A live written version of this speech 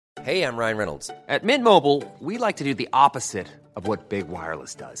Hey, I'm Ryan Reynolds. At Mint Mobile, we like to do the opposite of what Big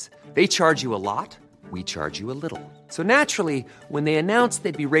Wireless does. They charge you a lot, we charge you a little. So naturally, when they announced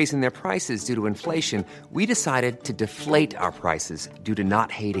they'd be raising their prices due to inflation, we decided to deflate our prices due to not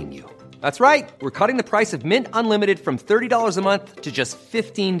hating you. That's right. We're cutting the price of Mint Unlimited from $30 a month to just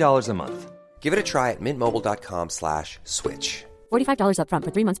 $15 a month. Give it a try at mintmobile.com/switch. $45 up front for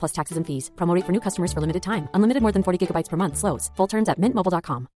 3 months plus taxes and fees. Promo rate for new customers for limited time. Unlimited more than 40 gigabytes per month. Slows full terms at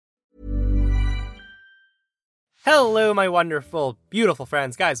mintmobile.com. Hello, my wonderful, beautiful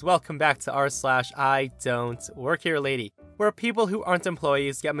friends. Guys, welcome back to r/I Don't Work Here Lady, where people who aren't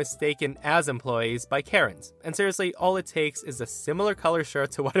employees get mistaken as employees by Karens. And seriously, all it takes is a similar color shirt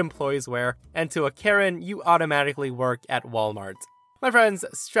to what employees wear, and to a Karen, you automatically work at Walmart. My friends,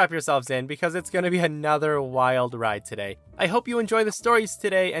 strap yourselves in because it's going to be another wild ride today. I hope you enjoy the stories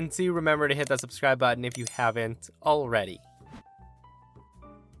today, and do remember to hit that subscribe button if you haven't already.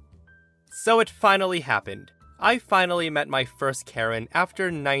 So it finally happened. I finally met my first Karen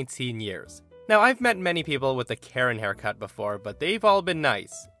after 19 years. Now, I've met many people with a Karen haircut before, but they've all been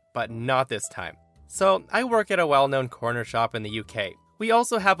nice. But not this time. So, I work at a well-known corner shop in the UK. We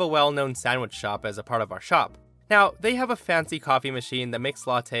also have a well-known sandwich shop as a part of our shop. Now, they have a fancy coffee machine that makes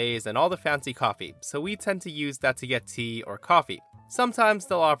lattes and all the fancy coffee, so we tend to use that to get tea or coffee. Sometimes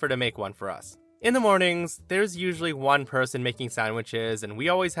they'll offer to make one for us. In the mornings, there's usually one person making sandwiches, and we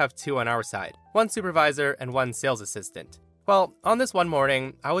always have two on our side, one supervisor and one sales assistant. Well, on this one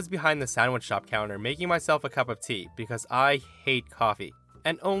morning, I was behind the sandwich shop counter making myself a cup of tea because I hate coffee,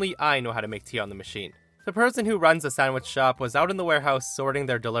 and only I know how to make tea on the machine. The person who runs the sandwich shop was out in the warehouse sorting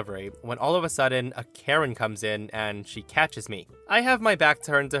their delivery when all of a sudden a Karen comes in and she catches me. I have my back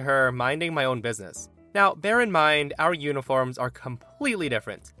turned to her, minding my own business. Now, bear in mind, our uniforms are completely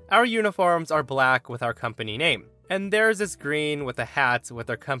different. Our uniforms are black with our company name, and theirs is green with a hat with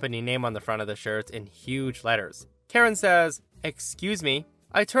their company name on the front of the shirt in huge letters. Karen says, "Excuse me."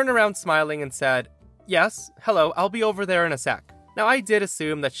 I turned around smiling and said, "Yes, hello, I'll be over there in a sec." Now, I did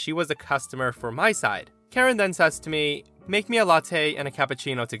assume that she was a customer for my side. Karen then says to me, "Make me a latte and a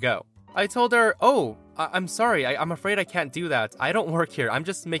cappuccino to go." I told her, I'm sorry, I'm afraid I can't do that. I don't work here, I'm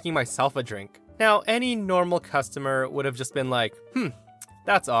just making myself a drink." Now, any normal customer would have just been like,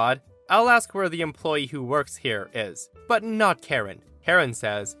 that's odd. I'll ask where the employee who works here is. But not Karen. Karen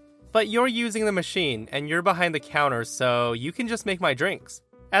says, "But you're using the machine and you're behind the counter, so you can just make my drinks."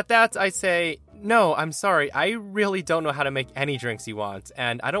 At that, I say, "No, I'm sorry, I really don't know how to make any drinks you want,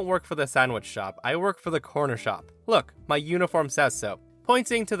 and I don't work for the sandwich shop, I work for the corner shop. Look, my uniform says so,"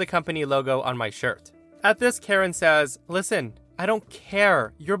 pointing to the company logo on my shirt. At this, Karen says, "Listen, I don't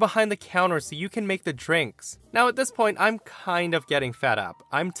care. You're behind the counter so you can make the drinks." Now at this point, I'm kind of getting fed up.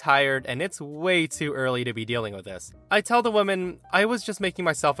 I'm tired and it's way too early to be dealing with this. I tell the woman, "I was just making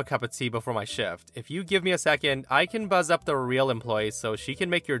myself a cup of tea before my shift. If you give me a second, I can buzz up the real employee so she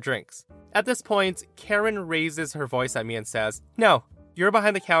can make your drinks." At this point, Karen raises her voice at me and says, "No, you're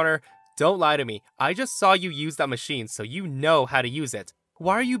behind the counter. Don't lie to me. I just saw you use that machine so you know how to use it.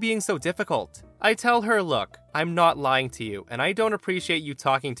 Why are you being so difficult?" I tell her, "Look, I'm not lying to you, and I don't appreciate you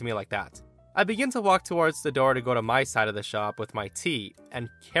talking to me like that." I begin to walk towards the door to go to my side of the shop with my tea, and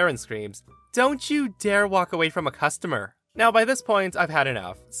Karen screams, "Don't you dare walk away from a customer." Now by this point, I've had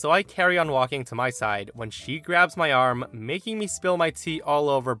enough, so I carry on walking to my side when she grabs my arm, making me spill my tea all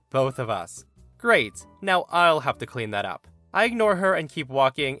over both of us. Great, now I'll have to clean that up. I ignore her and keep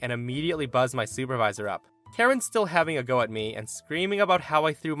walking and immediately buzz my supervisor up. Karen's still having a go at me and screaming about how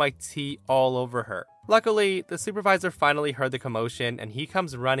I threw my tea all over her. Luckily, the supervisor finally heard the commotion and he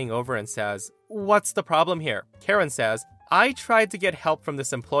comes running over and says, "What's the problem here?" Karen says, "I tried to get help from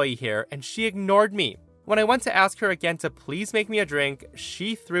this employee here and she ignored me. When I went to ask her again to please make me a drink,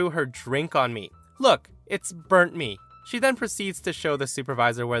 she threw her drink on me. Look, it's burnt me." She then proceeds to show the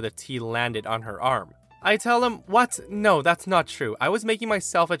supervisor where the tea landed on her arm. I tell him, "What? No, that's not true. I was making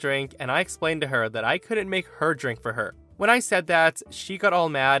myself a drink and I explained to her that I couldn't make her drink for her." When I said that, she got all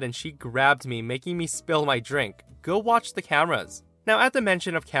mad and she grabbed me, making me spill my drink. Go watch the cameras. Now, at the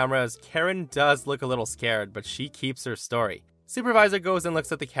mention of cameras, Karen does look a little scared, but she keeps her story. Supervisor goes and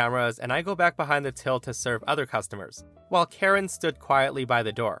looks at the cameras, and I go back behind the till to serve other customers, while Karen stood quietly by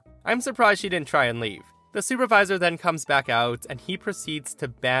the door. I'm surprised she didn't try and leave. The supervisor then comes back out, and he proceeds to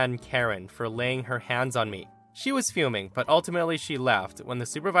ban Karen for laying her hands on me. She was fuming, but ultimately she left when the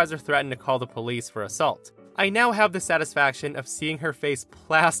supervisor threatened to call the police for assault. I now have the satisfaction of seeing her face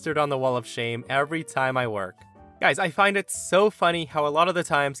plastered on the wall of shame every time I work. Guys, I find it so funny how a lot of the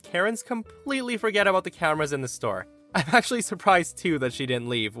times Karens completely forget about the cameras in the store. I'm actually surprised too that she didn't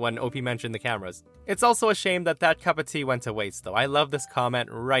leave when OP mentioned the cameras. It's also a shame that that cup of tea went to waste though. I love this comment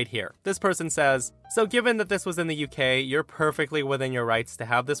right here. This person says, so given that this was in the UK, you're perfectly within your rights to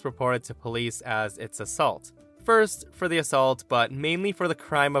have this reported to police as it's assault. First, for the assault, but mainly for the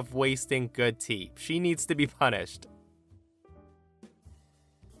crime of wasting good tea. She needs to be punished.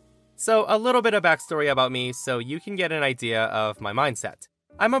 So a little bit of backstory about me so you can get an idea of my mindset.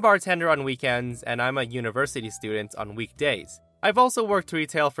 I'm a bartender on weekends and I'm a university student on weekdays. I've also worked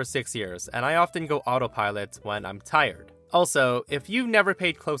retail for 6 years and I often go autopilot when I'm tired. Also, if you've never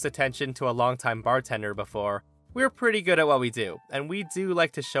paid close attention to a longtime bartender before, we're pretty good at what we do, and we do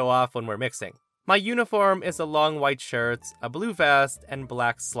like to show off when we're mixing. My uniform is a long white shirt, a blue vest, and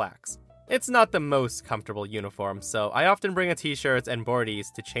black slacks. It's not the most comfortable uniform, so I often bring a t-shirt and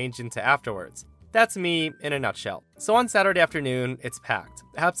boardies to change into afterwards. That's me in a nutshell. So on Saturday afternoon, it's packed.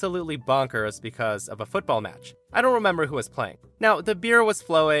 Absolutely bonkers because of a football match. I don't remember who was playing. Now, the beer was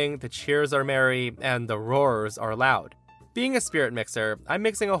flowing, the cheers are merry, and the roars are loud. Being a spirit mixer, I'm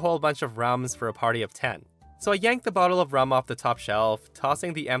mixing a whole bunch of rums for a party of 10. So I yank the bottle of rum off the top shelf,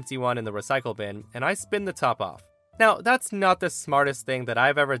 tossing the empty one in the recycle bin, and I spin the top off. Now, that's not the smartest thing that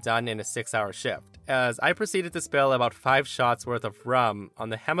I've ever done in a 6-hour shift, as I proceeded to spill about 5 shots worth of rum on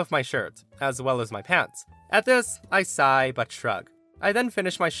the hem of my shirt, as well as my pants. At this, I sigh but shrug. I then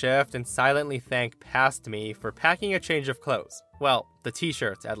finish my shift and silently thank past me for packing a change of clothes. Well, the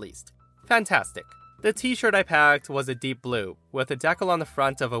t-shirt at least. Fantastic. The t-shirt I packed was a deep blue, with a decal on the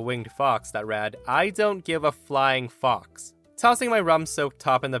front of a winged fox that read, "I don't give a flying fox." Tossing my rum-soaked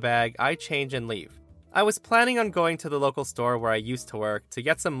top in the bag, I change and leave. I was planning on going to the local store where I used to work to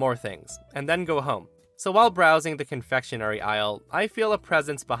get some more things, and then go home. So while browsing the confectionery aisle, I feel a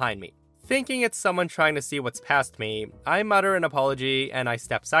presence behind me. Thinking it's someone trying to see what's past me, I mutter an apology and I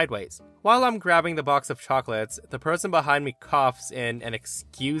step sideways. While I'm grabbing the box of chocolates, the person behind me coughs in an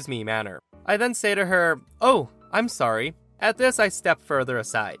excuse me manner. I then say to her, "Oh, I'm sorry." At this, I step further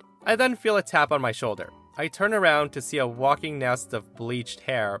aside. I then feel a tap on my shoulder. I turn around to see a walking nest of bleached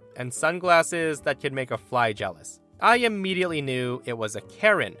hair and sunglasses that could make a fly jealous. I immediately knew it was a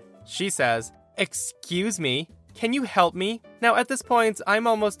Karen. She says, "Excuse me, can you help me?" Now at this point, I'm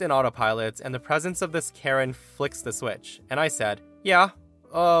almost in autopilot and the presence of this Karen flicks the switch. And I said, "Yeah,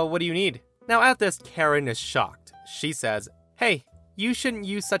 what do you need?" Now at this, Karen is shocked. She says, "Hey, you shouldn't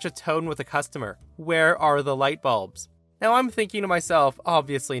use such a tone with a customer. Where are the light bulbs?" Now I'm thinking to myself,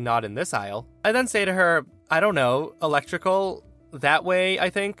 obviously not in this aisle. I then say to her, "I don't know, electrical? That way, I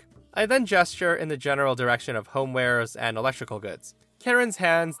think." I then gesture in the general direction of homewares and electrical goods. Karen's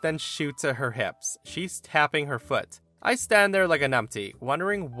hands then shoot to her hips. She's tapping her foot. I stand there like a numpty,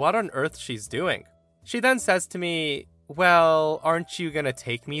 wondering what on earth she's doing. She then says to me, "Well, aren't you gonna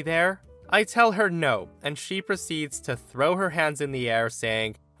take me there?" I tell her no, and she proceeds to throw her hands in the air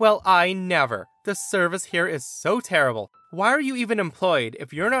saying, "Well, I never. The service here is so terrible. Why are you even employed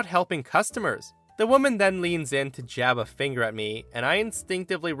if you're not helping customers?" The woman then leans in to jab a finger at me, and I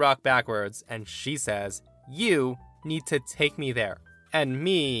instinctively rock backwards, and she says, "You need to take me there." And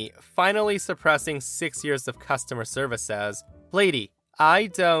me, finally suppressing 6 years of customer service, says, "Lady, I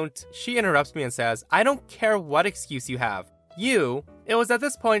don't..." She interrupts me and says, "I don't care what excuse you have. You..." It was at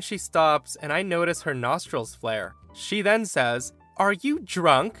this point she stops, and I notice her nostrils flare. She then says, "Are you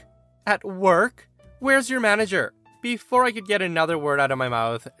drunk? At work? Where's your manager?" Before I could get another word out of my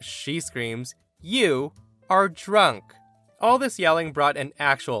mouth, she screams, "You are drunk." All this yelling brought an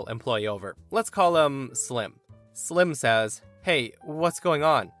actual employee over. Let's call him Slim. Slim says, "Hey, what's going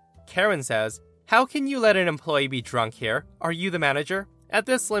on?" Karen says, "How can you let an employee be drunk here? Are you the manager?" At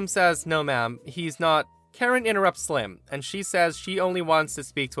this, Slim says, "No, ma'am, he's not." Karen interrupts Slim, and she says she only wants to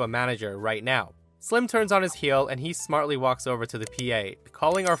speak to a manager right now. Slim turns on his heel, and he smartly walks over to the PA,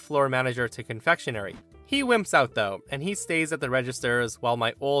 calling our floor manager to confectionery. He wimps out though, and he stays at the registers while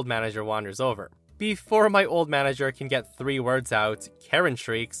my old manager wanders over. Before my old manager can get 3 words out, Karen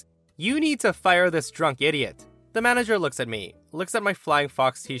shrieks, "You need to fire this drunk idiot." The manager looks at me, looks at my Flying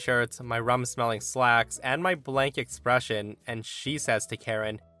Fox t-shirt, my rum-smelling slacks, and my blank expression, and she says to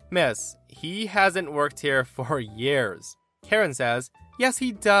Karen, "Miss, he hasn't worked here for years." Karen says, "Yes,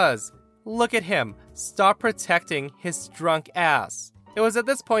 he does. Look at him. Stop protecting his drunk ass." It was at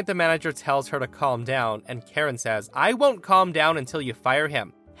this point the manager tells her to calm down, and Karen says, "I won't calm down until you fire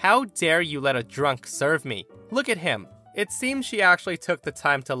him. How dare you let a drunk serve me? Look at him." It seems she actually took the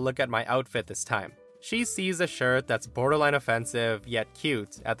time to look at my outfit this time. She sees a shirt that's borderline offensive, yet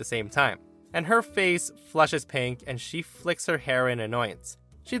cute at the same time. And her face flushes pink, and she flicks her hair in annoyance.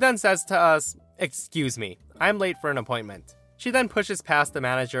 She then says to us, "Excuse me, I'm late for an appointment." She then pushes past the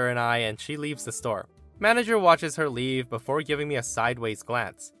manager and I, and she leaves the store. Manager watches her leave before giving me a sideways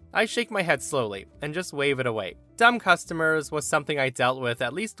glance. I shake my head slowly and just wave it away. Dumb customers was something I dealt with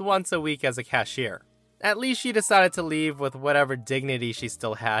at least once a week as a cashier. At least she decided to leave with whatever dignity she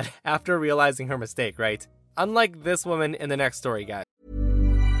still had after realizing her mistake, right? Unlike this woman in the next story, guys.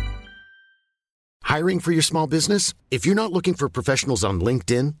 Hiring for your small business? If you're not looking for professionals on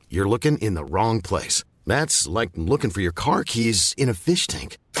LinkedIn, you're looking in the wrong place. That's like looking for your car keys in a fish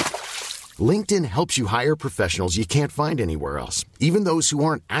tank. LinkedIn helps you hire professionals you can't find anywhere else, even those who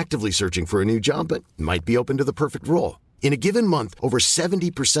aren't actively searching for a new job but might be open to the perfect role. In a given month, over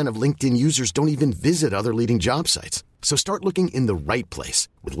 70% of LinkedIn users don't even visit other leading job sites. So start looking in the right place.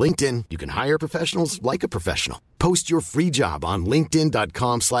 With LinkedIn, you can hire professionals like a professional. Post your free job on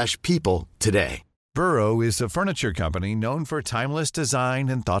linkedin.com/people today. Burrow is a furniture company known for timeless design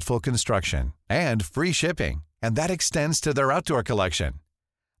and thoughtful construction, and free shipping, and that extends to their outdoor collection.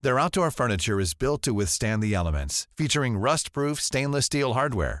 Their outdoor furniture is built to withstand the elements, featuring rust-proof stainless steel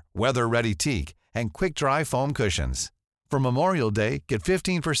hardware, weather-ready teak, and quick-dry foam cushions. For Memorial Day, get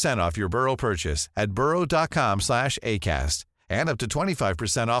 15% off your Burrow purchase at burrow.com/acast, and up to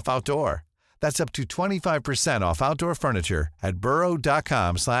 25% off outdoor. That's up to 25% off outdoor furniture at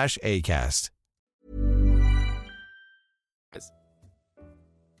burrow.com/acast.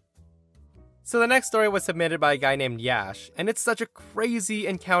 So the next story was submitted by a guy named Yash, and it's such a crazy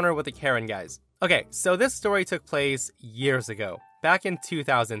encounter with a Karen, guys. Okay, so this story took place years ago, back in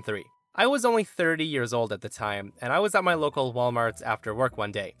 2003. I was only 30 years old at the time, and I was at my local Walmart after work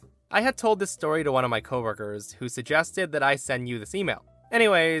one day. I had told this story to one of my coworkers, who suggested that I send you this email.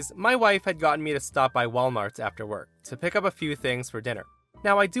 Anyways, my wife had gotten me to stop by Walmart after work to pick up a few things for dinner.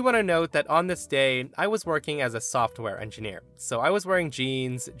 Now, I do want to note that on this day, I was working as a software engineer. So I was wearing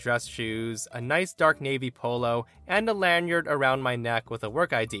jeans, dress shoes, a nice dark navy polo, and a lanyard around my neck with a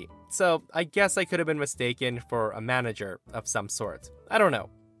work ID. So I guess I could have been mistaken for a manager of some sort. I don't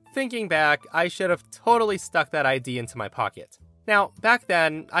know. Thinking back, I should have totally stuck that ID into my pocket. Now, back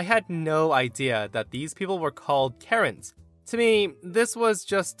then, I had no idea that these people were called Karens. To me, this was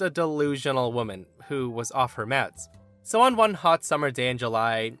just a delusional woman who was off her meds. So on one hot summer day in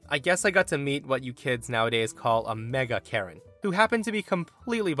July, I guess I got to meet what you kids nowadays call a mega Karen, who happened to be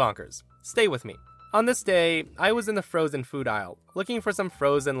completely bonkers. Stay with me. On this day, I was in the frozen food aisle, looking for some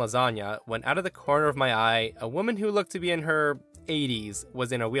frozen lasagna, when out of the corner of my eye, a woman who looked to be in her 80s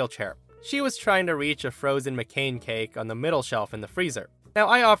was in a wheelchair. She was trying to reach a frozen McCain cake on the middle shelf in the freezer. Now,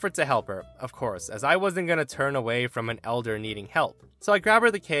 I offered to help her, of course, as I wasn't going to turn away from an elder needing help. So I grab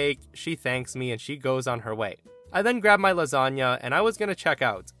her the cake, she thanks me, and she goes on her way. I then grab my lasagna and I was gonna check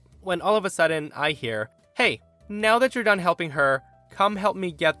out, when all of a sudden I hear, "Hey, now that you're done helping her, come help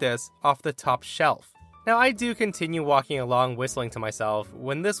me get this off the top shelf." Now I do continue walking along whistling to myself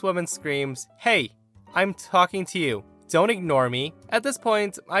when this woman screams, "Hey, I'm talking to you. Don't ignore me." At this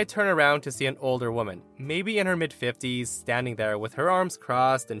point, I turn around to see an older woman, maybe in her mid-50s, standing there with her arms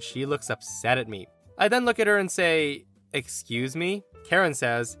crossed, and she looks upset at me. I then look at her and say, "Excuse me?" Karen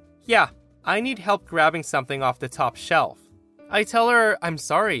says, "Yeah, I need help grabbing something off the top shelf." I tell her, "I'm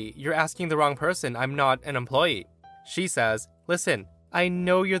sorry, you're asking the wrong person. I'm not an employee." She says, "Listen, I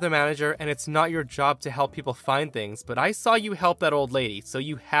know you're the manager and it's not your job to help people find things, but I saw you help that old lady, so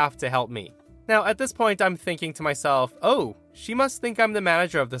you have to help me." Now, at this point, I'm thinking to myself, oh, she must think I'm the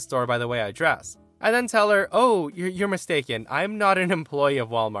manager of the store by the way I dress. I then tell her, "Oh, you're mistaken. I'm not an employee of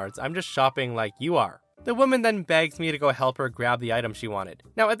Walmart. I'm just shopping like you are." The woman then begs me to go help her grab the item she wanted.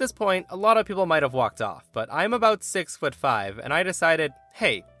 Now, at this point, a lot of people might have walked off, but I'm about 6'5", and I decided,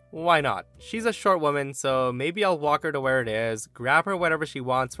 hey, why not? She's a short woman, so maybe I'll walk her to where it is, grab her whatever she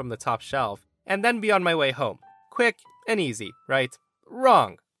wants from the top shelf, and then be on my way home. Quick and easy, right?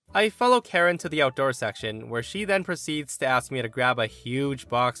 Wrong. I follow Karen to the outdoor section, where she then proceeds to ask me to grab a huge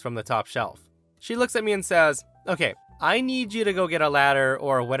box from the top shelf. She looks at me and says, "Okay, I need you to go get a ladder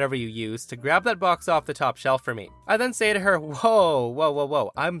or whatever you use to grab that box off the top shelf for me." I then say to her,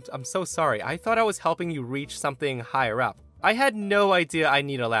 whoa, I'm so sorry. I thought I was helping you reach something higher up. I had no idea I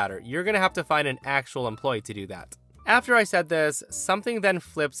need a ladder. You're gonna have to find an actual employee to do that." After I said this, something then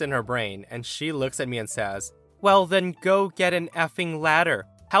flips in her brain, and she looks at me and says, "Well, then go get an effing ladder.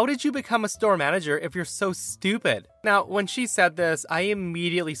 How did you become a store manager if you're so stupid?" Now, when she said this, I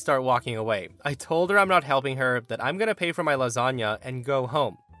immediately start walking away. I told her I'm not helping her, that I'm gonna pay for my lasagna and go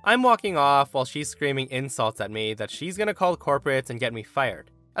home. I'm walking off while she's screaming insults at me that she's gonna call corporate and get me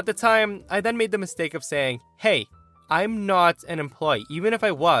fired. At the time, I then made the mistake of saying, "Hey, I'm not an employee. Even if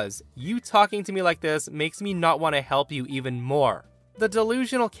I was, you talking to me like this makes me not want to help you even more." The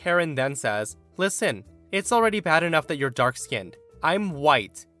delusional Karen then says, "Listen, it's already bad enough that you're dark-skinned. I'm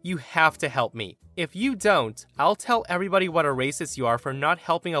white. You have to help me. If you don't, I'll tell everybody what a racist you are for not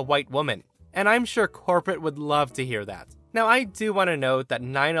helping a white woman. And I'm sure corporate would love to hear that. Now, I do want to note that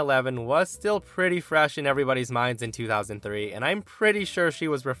 9/11 was still pretty fresh in everybody's minds in 2003, and I'm pretty sure she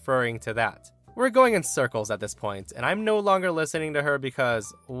was referring to that. We're going in circles at this point, and I'm no longer listening to her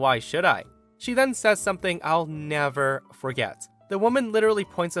because why should I? She then says something I'll never forget. The woman literally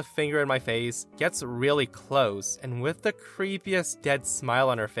points a finger in my face, gets really close, and with the creepiest dead smile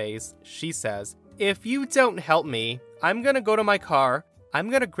on her face, she says, "If you don't help me, I'm gonna go to my car, I'm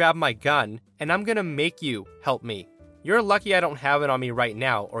gonna grab my gun, and I'm gonna make you help me. You're lucky I don't have it on me right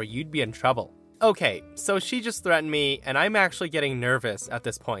now, or you'd be in trouble." Okay, so she just threatened me, and I'm actually getting nervous at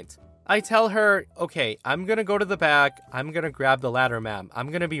this point. I tell her, okay, I'm gonna go to the back, I'm gonna grab the ladder, ma'am, I'm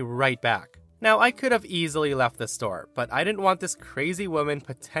gonna be right back. Now, I could have easily left the store, but I didn't want this crazy woman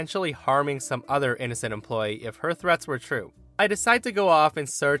potentially harming some other innocent employee if her threats were true. I decide to go off and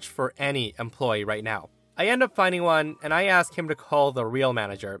search for any employee right now. I end up finding one, and I ask him to call the real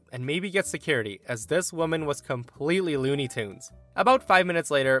manager and maybe get security, as this woman was completely Looney Tunes. About 5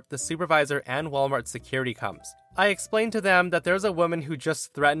 minutes later, the supervisor and Walmart security comes. I explain to them that there's a woman who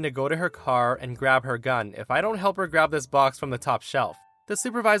just threatened to go to her car and grab her gun if I don't help her grab this box from the top shelf. The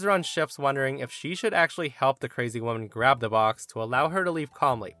supervisor on shift's wondering if she should actually help the crazy woman grab the box to allow her to leave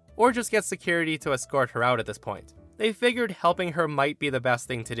calmly, or just get security to escort her out at this point. They figured helping her might be the best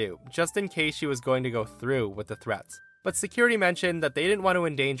thing to do, just in case she was going to go through with the threats. But security mentioned that they didn't want to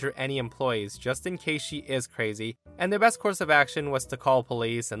endanger any employees just in case she is crazy, and their best course of action was to call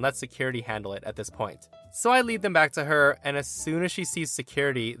police and let security handle it at this point. So I lead them back to her, and as soon as she sees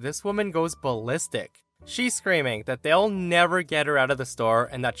security, this woman goes ballistic. She's screaming that they'll never get her out of the store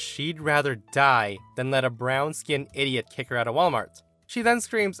and that she'd rather die than let a brown-skinned idiot kick her out of Walmart. She then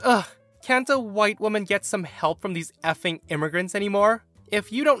screams, "Ugh, can't a white woman get some help from these effing immigrants anymore?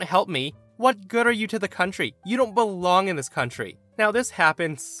 If you don't help me, what good are you to the country? You don't belong in this country." Now, this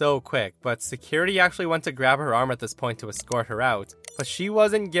happened so quick, but security actually went to grab her arm at this point to escort her out, but she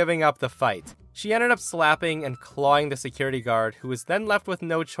wasn't giving up the fight. She ended up slapping and clawing the security guard, who was then left with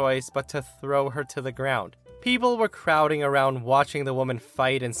no choice but to throw her to the ground. People were crowding around watching the woman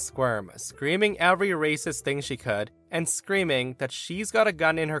fight and squirm, screaming every racist thing she could, and screaming that she's got a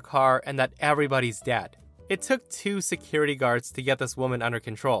gun in her car and that everybody's dead. It took 2 security guards to get this woman under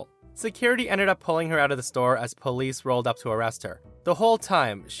control. Security ended up pulling her out of the store as police rolled up to arrest her. The whole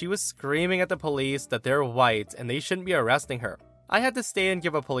time, she was screaming at the police that they're white and they shouldn't be arresting her. I had to stay and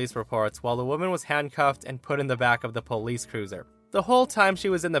give a police report while the woman was handcuffed and put in the back of the police cruiser. The whole time she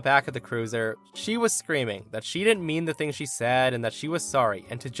was in the back of the cruiser, she was screaming that she didn't mean the things she said and that she was sorry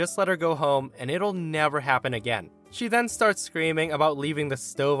and to just let her go home and it'll never happen again. She then starts screaming about leaving the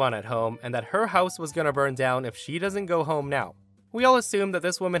stove on at home and that her house was gonna burn down if she doesn't go home now. We all assumed that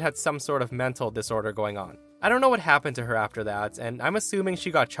this woman had some sort of mental disorder going on. I don't know what happened to her after that, and I'm assuming she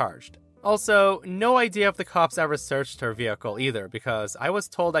got charged. Also, no idea if the cops ever searched her vehicle either, because I was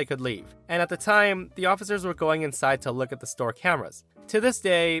told I could leave. And at the time, the officers were going inside to look at the store cameras. To this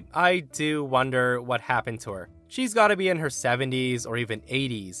day, I do wonder what happened to her. She's gotta be in her 70s or even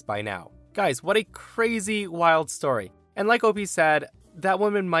 80s by now. Guys, what a crazy, wild story. And like OP said, that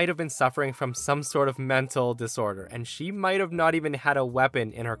woman might have been suffering from some sort of mental disorder, and she might have not even had a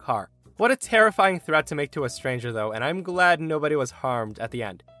weapon in her car. What a terrifying threat to make to a stranger though, and I'm glad nobody was harmed at the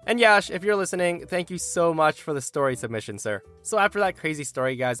end. And Yash, if you're listening, thank you so much for the story submission, sir. So after that crazy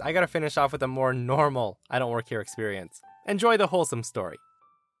story, guys, I gotta finish off with a more normal I don't work here experience. Enjoy the wholesome story.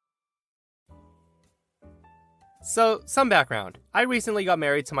 So, some background. I recently got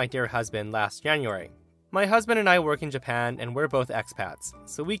married to my dear husband last January. My husband and I work in Japan, and we're both expats,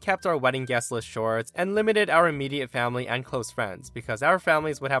 so we kept our wedding guest list short and limited our immediate family and close friends because our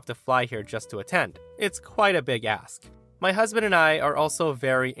families would have to fly here just to attend. It's quite a big ask. My husband and I are also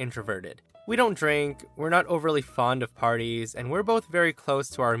very introverted. We don't drink, we're not overly fond of parties, and we're both very close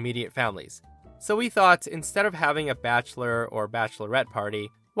to our immediate families. So we thought, instead of having a bachelor or bachelorette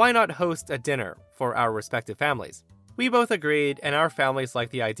party, why not host a dinner for our respective families? We both agreed, and our families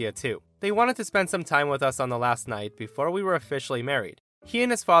liked the idea too. They wanted to spend some time with us on the last night before we were officially married. He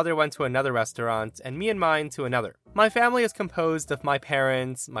and his father went to another restaurant, and me and mine to another. My family is composed of my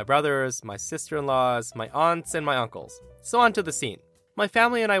parents, my brothers, my sister-in-laws, my aunts, and my uncles. So on to the scene. My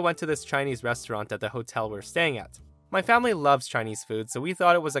family and I went to this Chinese restaurant at the hotel we're staying at. My family loves Chinese food, so we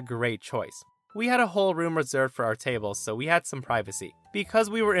thought it was a great choice. We had a whole room reserved for our table, so we had some privacy. Because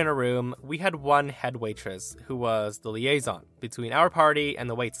we were in a room, we had one head waitress, who was the liaison between our party and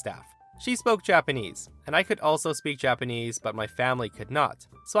the waitstaff. She spoke Japanese, and I could also speak Japanese, but my family could not.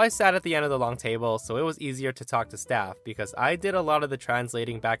 So I sat at the end of the long table, so it was easier to talk to staff because I did a lot of the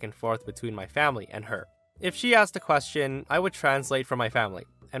translating back and forth between my family and her. If she asked a question, I would translate for my family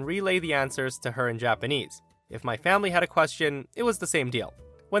and relay the answers to her in Japanese. If my family had a question, it was the same deal.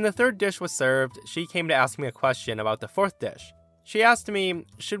 When the third dish was served, she came to ask me a question about the fourth dish. She asked me,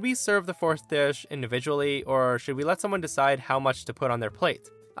 should we serve the fourth dish individually, or should we let someone decide how much to put on their plate?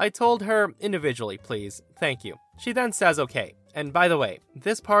 I told her, individually, please, thank you. She then says okay. And by the way,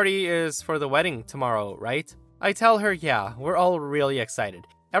 this party is for the wedding tomorrow, right? I tell her, yeah, we're all really excited.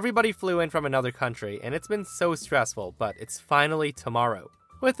 Everybody flew in from another country, and it's been so stressful, but it's finally tomorrow.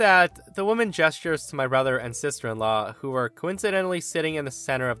 With that, the woman gestures to my brother and sister-in-law, who were coincidentally sitting in the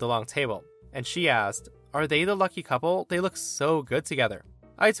center of the long table, and she asked, are they the lucky couple? They look so good together.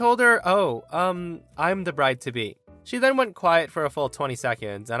 I told her, I'm the bride-to-be. She then went quiet for a full 20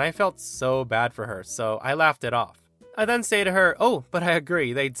 seconds, and I felt so bad for her, so I laughed it off. I then say to her, oh, but I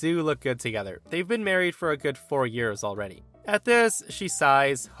agree, they do look good together. They've been married for a good 4 years already. At this, she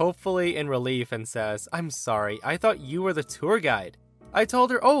sighs, hopefully in relief, and says, I'm sorry, I thought you were the tour guide. I told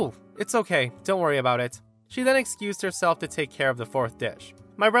her, oh, it's okay, don't worry about it. She then excused herself to take care of the fourth dish.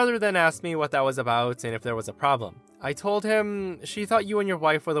 My brother then asked me what that was about and if there was a problem. I told him, she thought you and your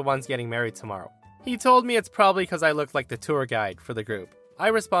wife were the ones getting married tomorrow. He told me it's probably because I look like the tour guide for the group. I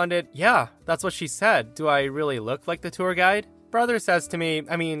responded, yeah, that's what she said. Do I really look like the tour guide? Brother says to me,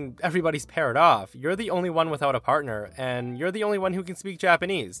 I mean, everybody's paired off. You're the only one without a partner, and you're the only one who can speak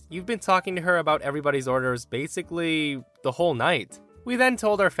Japanese. You've been talking to her about everybody's orders basically the whole night. We then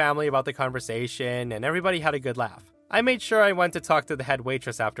told our family about the conversation, and everybody had a good laugh. I made sure I went to talk to the head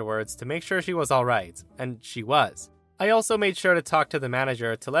waitress afterwards to make sure she was alright, and she was. I also made sure to talk to the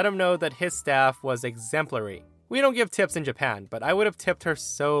manager to let him know that his staff was exemplary. We don't give tips in Japan, but I would have tipped her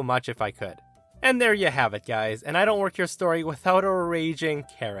so much if I could. And there you have it, guys, and I don't work here story without a raging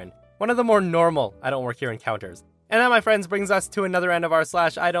Karen. One of the more normal I don't work here encounters. And that, my friends, brings us to another end of our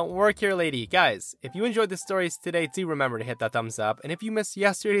I don't work here lady. Guys, if you enjoyed the stories today, do remember to hit that thumbs up. And if you missed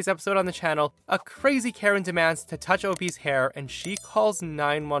yesterday's episode on the channel, a crazy Karen demands to touch OP's hair and she calls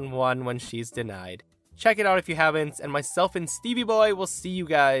 911 when she's denied. Check it out if you haven't, and myself and Stevie Boy will see you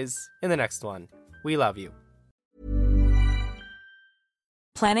guys in the next one. We love you.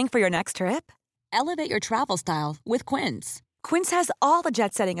 Planning for your next trip? Elevate your travel style with Quince. Quince has all the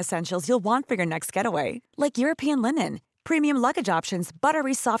jet-setting essentials you'll want for your next getaway, like European linen, premium luggage options,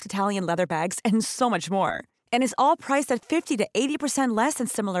 buttery soft Italian leather bags, and so much more. And is all priced at 50 to 80% less than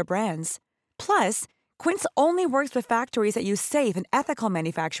similar brands. Plus, Quince only works with factories that use safe and ethical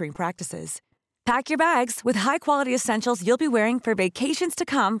manufacturing practices. Pack your bags with high-quality essentials you'll be wearing for vacations to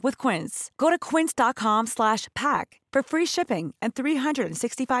come with Quince. Go to quince.com/pack for free shipping and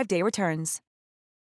 365-day returns.